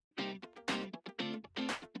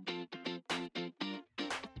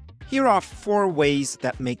Here are 4 ways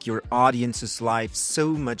that make your audience's life so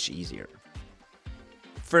much easier.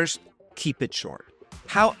 First, keep it short.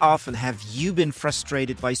 How often have you been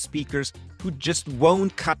frustrated by speakers who just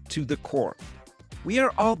won't cut to the core? We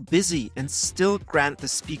are all busy and still grant the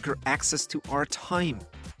speaker access to our time.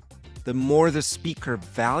 The more the speaker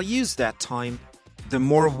values that time, the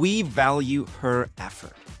more we value her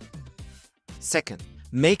effort. Second,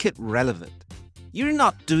 make it relevant. You're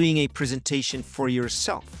not doing a presentation for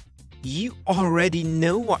yourself. You already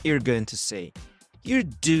know what you're going to say. You're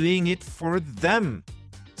doing it for them.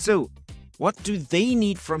 So, what do they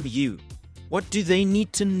need from you? What do they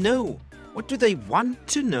need to know? What do they want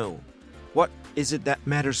to know? What is it that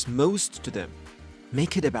matters most to them?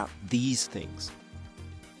 Make it about these things.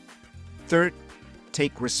 Third,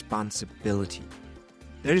 take responsibility.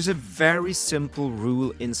 There is a very simple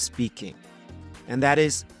rule in speaking, and that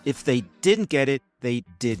is, if they didn't get it, they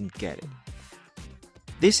didn't get it.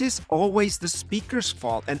 This is always the speaker's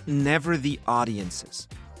fault and never the audience's.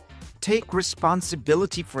 Take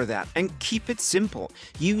responsibility for that and keep it simple.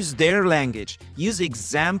 Use their language. Use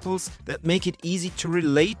examples that make it easy to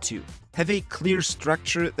relate to. Have a clear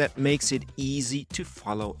structure that makes it easy to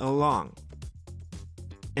follow along.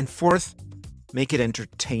 And fourth, make it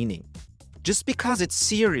entertaining. Just because it's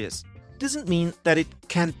serious doesn't mean that it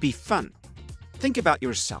can't be fun. Think about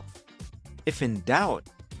yourself. If in doubt,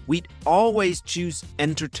 we'd always choose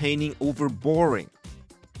entertaining over boring.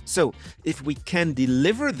 So, if we can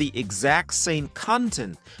deliver the exact same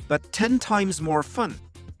content, but 10 times more fun,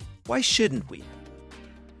 why shouldn't we?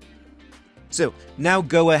 So, now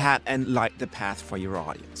go ahead and light the path for your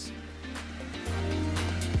audience.